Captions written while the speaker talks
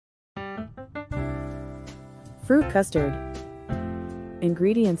Fruit custard.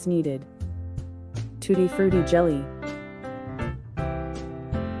 Ingredients needed: tutti frutti jelly,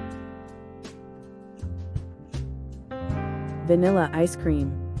 vanilla ice cream,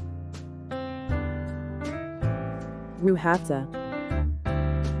 ruhata,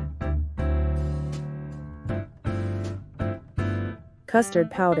 custard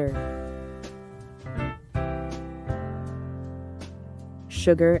powder,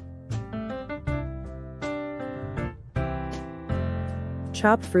 sugar,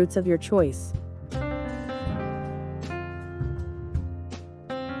 chopped fruits of your choice,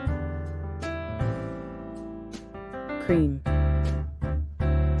 cream.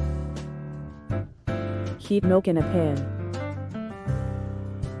 Heat milk in a pan.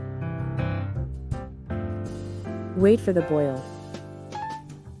 Wait for the boil.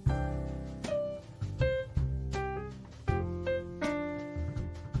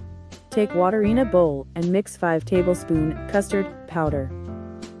 Take water in a bowl and mix 5 tablespoons custard powder.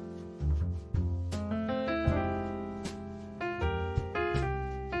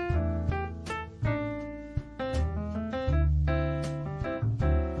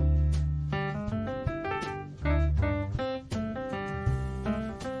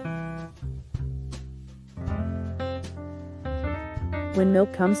 When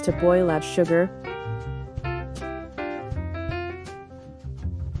milk comes to boil, add sugar,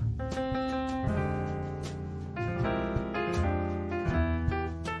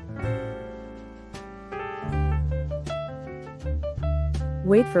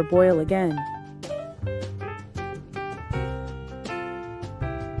 wait for boil again.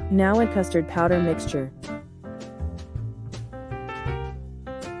 Now add custard powder mixture.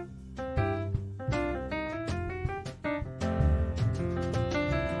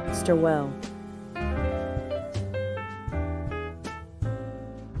 Stir well.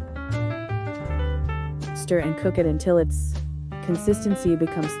 Stir and cook it until its consistency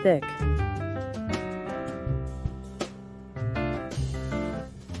becomes thick.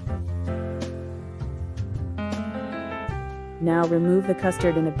 Now remove the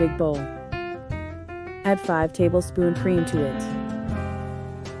custard in a big bowl. Add 5 tablespoons cream to it.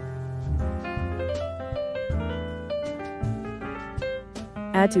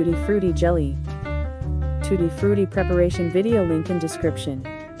 Add tutti frutti jelly. Tutti frutti preparation video link in description.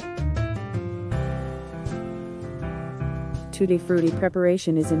 Tutti frutti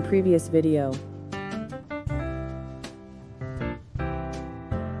preparation is in previous video.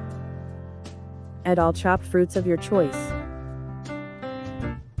 Add all chopped fruits of your choice.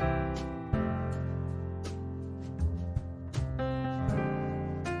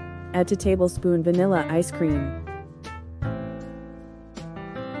 Add 2 tablespoons vanilla ice cream.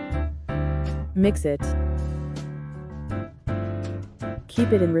 Mix it.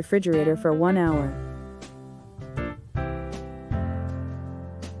 Keep it in refrigerator for 1 hour.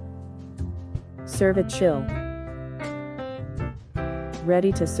 Serve it chill.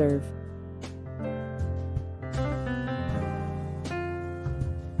 Ready to serve.